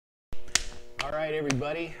All right,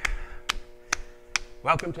 everybody.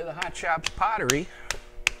 Welcome to the Hot Shops Pottery.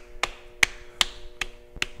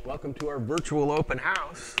 Welcome to our virtual open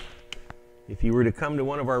house. If you were to come to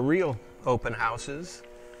one of our real open houses,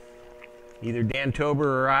 either Dan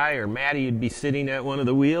Tober or I or Maddie would be sitting at one of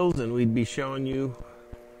the wheels and we'd be showing you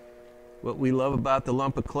what we love about the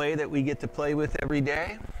lump of clay that we get to play with every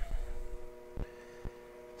day.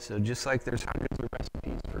 So just like there's hundreds of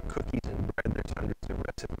recipes for cookies and bread, there's hundreds of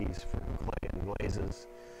recipes for clay and glazes.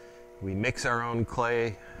 We mix our own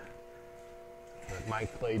clay, but my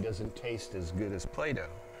clay doesn't taste as good as Play-Doh.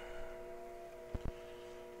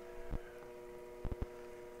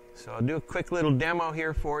 So I'll do a quick little demo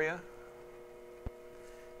here for you.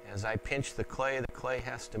 As I pinch the clay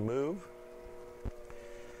has to move.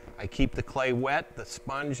 I keep the clay wet. The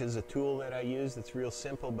sponge is a tool that I use that's real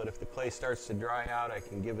simple, but if the clay starts to dry out, I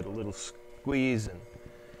can give it a little squeeze, and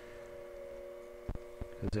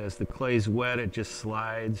because as the clay's wet, it just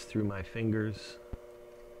slides through my fingers.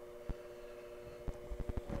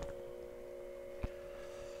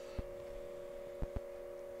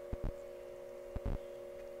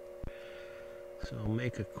 So I'll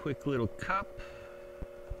make a quick little cup.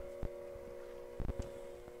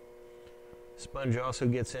 Sponge also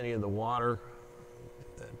gets any of the water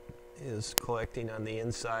that is collecting on the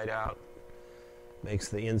inside out. Makes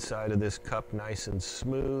the inside of this cup nice and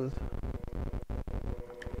smooth.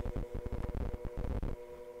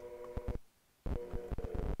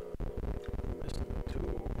 Just the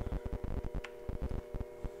tool.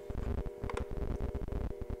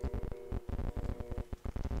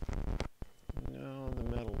 No, the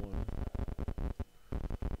metal one.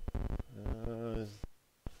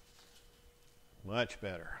 Much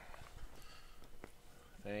better.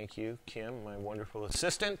 Thank you, Kim, my wonderful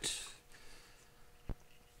assistant.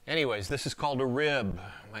 Anyways, this is called a rib.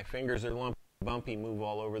 My fingers are lumpy, bumpy, move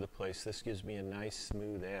all over the place. This gives me a nice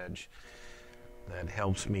smooth edge that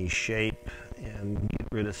helps me shape and get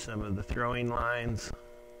rid of some of the throwing lines.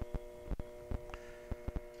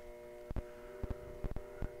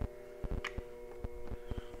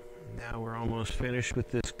 Now we're almost finished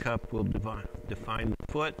with this cup. We'll define the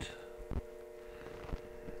foot.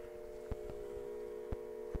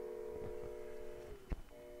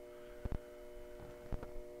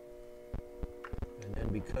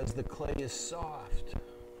 Because the clay is soft,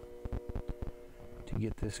 to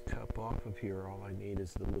get this cup off of here, all I need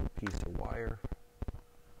is the little piece of wire.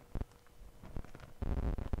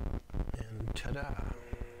 And ta-da!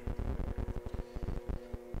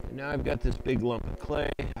 And now I've got this big lump of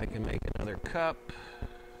clay. I can make another cup,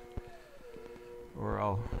 or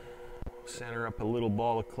I'll center up a little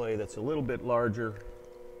ball of clay that's a little bit larger,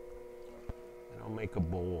 and I'll make a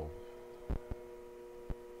bowl.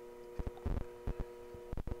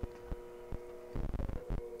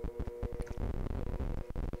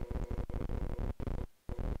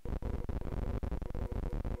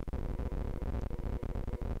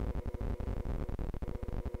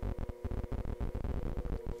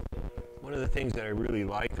 One of the things that I really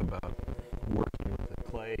like about working with the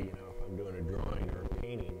clay, if I'm doing a drawing or a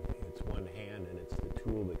painting, it's one hand and it's the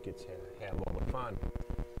tool that gets to have all the fun.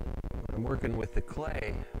 When I'm working with the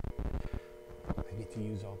clay, I get to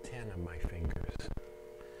use all 10 of my fingers.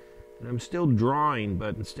 And I'm still drawing,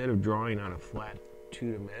 but instead of drawing on a flat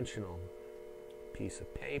two-dimensional piece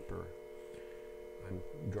of paper, I'm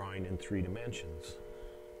drawing in 3 dimensions.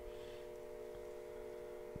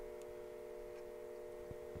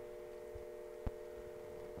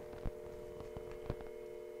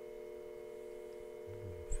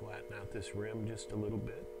 Flatten out this rim just a little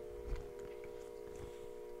bit.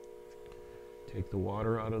 Take the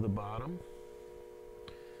water out of the bottom.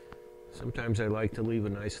 Sometimes I like to leave a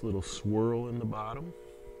nice little swirl in the bottom.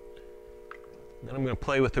 Then I'm going to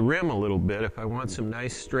play with the rim a little bit. If I want some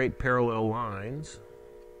nice straight parallel lines,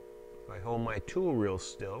 if I hold my tool real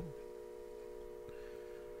still,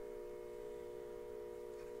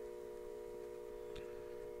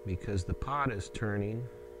 because the pot is turning,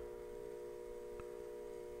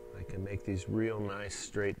 I can make these real nice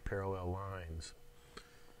straight parallel lines.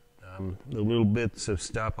 The little bits of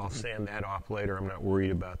stuff, I'll sand that off later. I'm not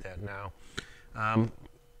worried about that now.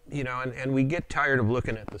 And we get tired of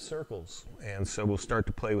looking at the circles, and so we'll start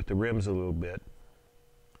to play with the rims a little bit.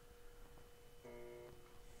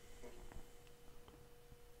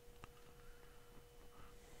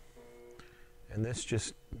 And this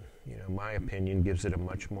just, my opinion, gives it a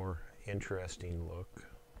much more interesting look.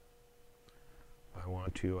 If I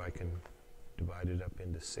want to, I can divide it up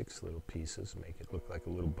into 6 little pieces, make it look like a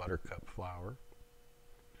little buttercup flower.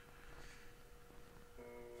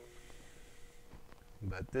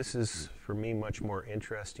 But this is, for me, much more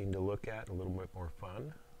interesting to look at, a little bit more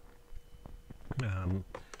fun.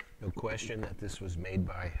 No question that this was made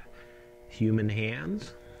by human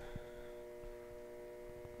hands.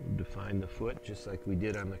 We'll define the foot just like we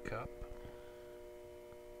did on the cup.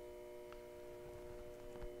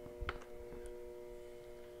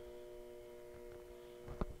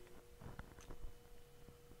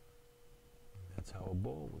 That's how a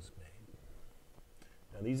bowl was made.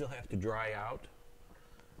 Now these will have to dry out,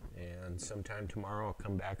 and sometime tomorrow I'll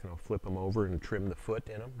come back and I'll flip them over and trim the foot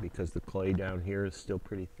in them because the clay down here is still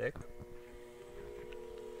pretty thick.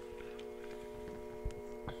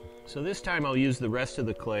 So this time I'll use the rest of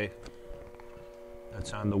the clay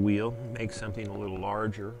that's on the wheel, make something a little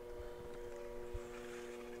larger,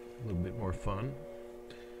 a little bit more fun.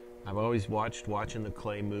 I've always watching the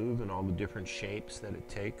clay move and all the different shapes that it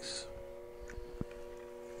takes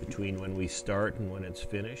between when we start and when it's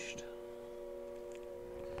finished.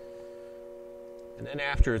 And then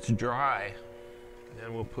after it's dry,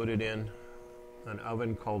 then we'll put it in an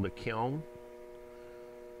oven called a kiln.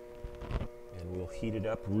 And we'll heat it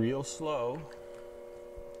up real slow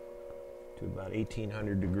to about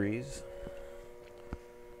 1800 degrees.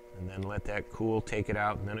 And then let that cool, take it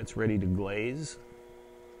out, and then it's ready to glaze.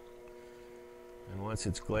 And once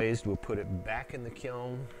it's glazed, we'll put it back in the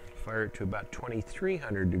kiln, fire it to about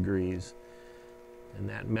 2300 degrees. And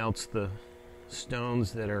that melts the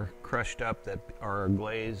stones that are crushed up that are our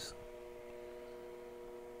glaze.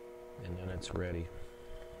 And then it's ready.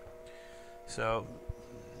 So,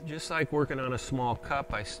 just like working on a small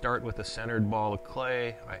cup, I start with a centered ball of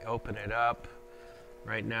clay. I open it up.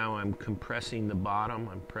 Right now I'm compressing the bottom.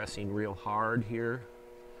 I'm pressing real hard here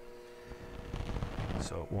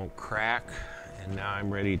so it won't crack. And now I'm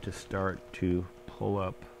ready to start to pull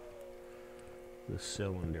up the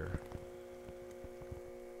cylinder.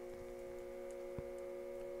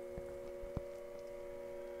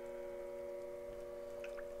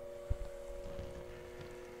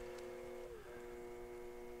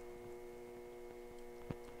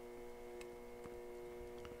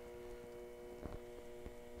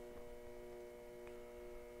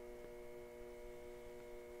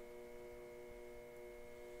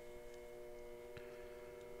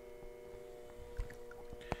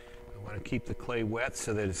 Keep the clay wet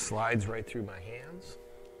so that it slides right through my hands.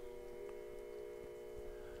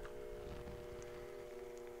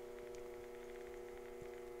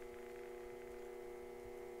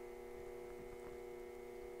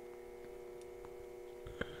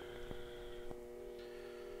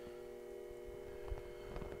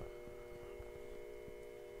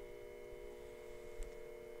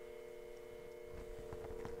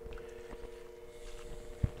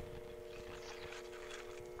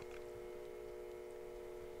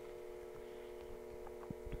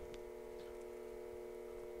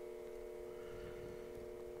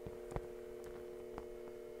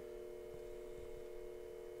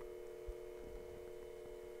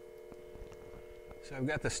 So I've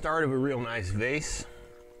got the start of a real nice vase.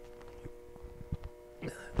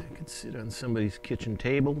 That could sit on somebody's kitchen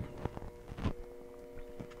table.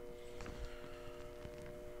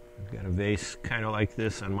 I've got a vase kind of like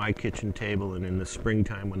this on my kitchen table, and in the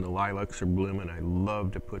springtime when the lilacs are blooming, I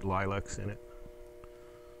love to put lilacs in it.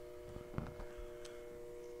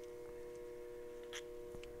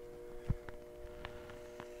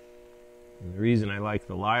 And the reason I like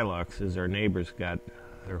the lilacs is our neighbors got,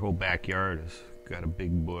 their whole backyard has got a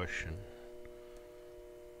big bush, and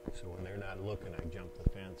so when they're not looking, I jump the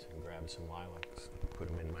fence and grab some lilacs and put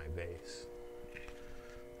them in my vase.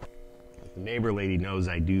 The neighbor lady knows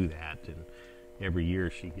I do that, and every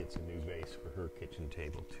year she gets a new vase for her kitchen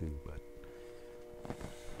table too, but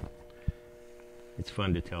it's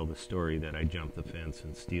fun to tell the story that I jumped the fence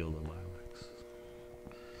and steal the lilacs.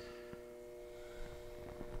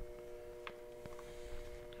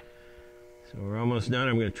 So we're almost done.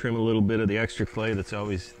 I'm going to trim a little bit of the extra clay that's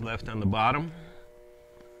always left on the bottom.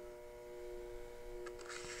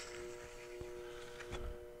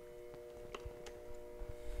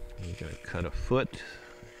 I'm going to cut a foot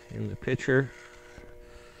in the pitcher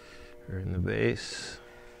or in the vase.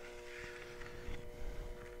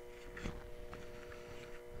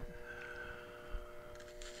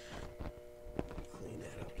 Clean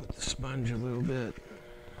that up with the sponge a little bit.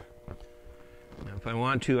 Now, if I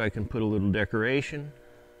want to, I can put a little decoration.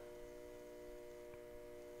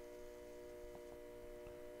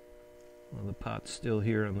 Well, the pot's still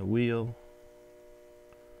here on the wheel.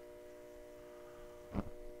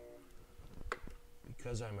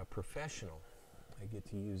 Because I'm a professional, I get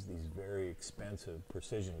to use these very expensive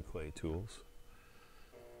precision clay tools.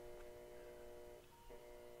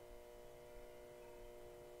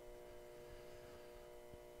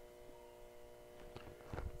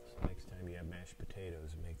 mashed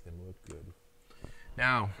potatoes and make them look good.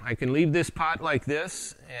 Now, I can leave this pot like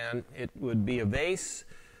this, and it would be a vase,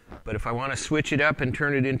 but if I want to switch it up and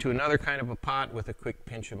turn it into another kind of a pot with a quick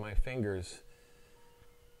pinch of my fingers,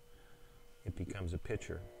 it becomes a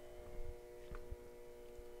pitcher.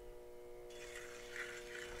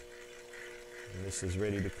 And this is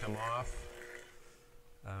ready to come off.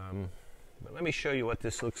 But let me show you what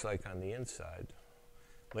this looks like on the inside.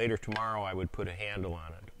 Later tomorrow I would put a handle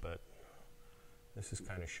on it, but this is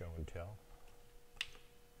kind of show and tell.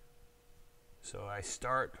 So I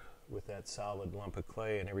start with that solid lump of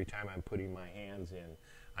clay, and every time I'm putting my hands in,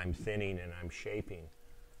 I'm thinning and I'm shaping.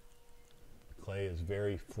 The clay is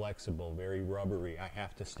very flexible, very rubbery. I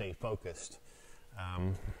have to stay focused.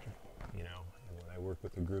 You know, and when I work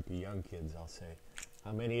with a group of young kids, I'll say,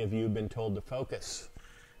 how many of you have been told to focus?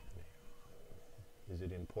 Is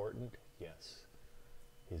it important? Yes.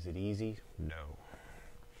 Is it easy? No.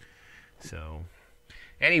 So,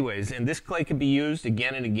 anyways, and this clay can be used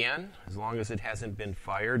again and again, as long as it hasn't been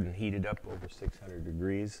fired and heated up over 600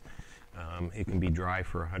 degrees. It can be dry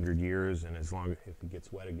for 100 years, and as long as if it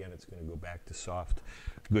gets wet again, it's going to go back to soft,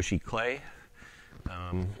 gushy clay.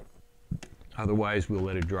 Otherwise, we'll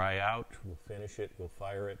let it dry out, we'll finish it, we'll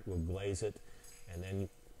fire it, we'll glaze it, and then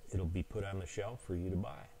it'll be put on the shelf for you to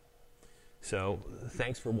buy. So,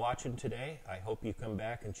 thanks for watching today. I hope you come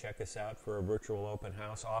back and check us out for a virtual open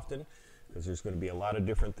house often, because there's going to be a lot of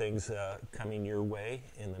different things coming your way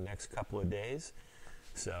in the next couple of days.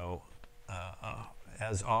 So,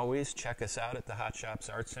 as always, check us out at the Hot Shops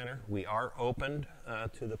Art Center. We are open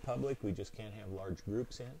to the public. We just can't have large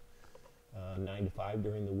groups in. 9 to 5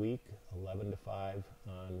 during the week, 11 to 5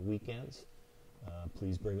 on weekends.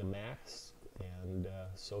 Please bring a mask and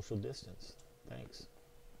social distance. Thanks.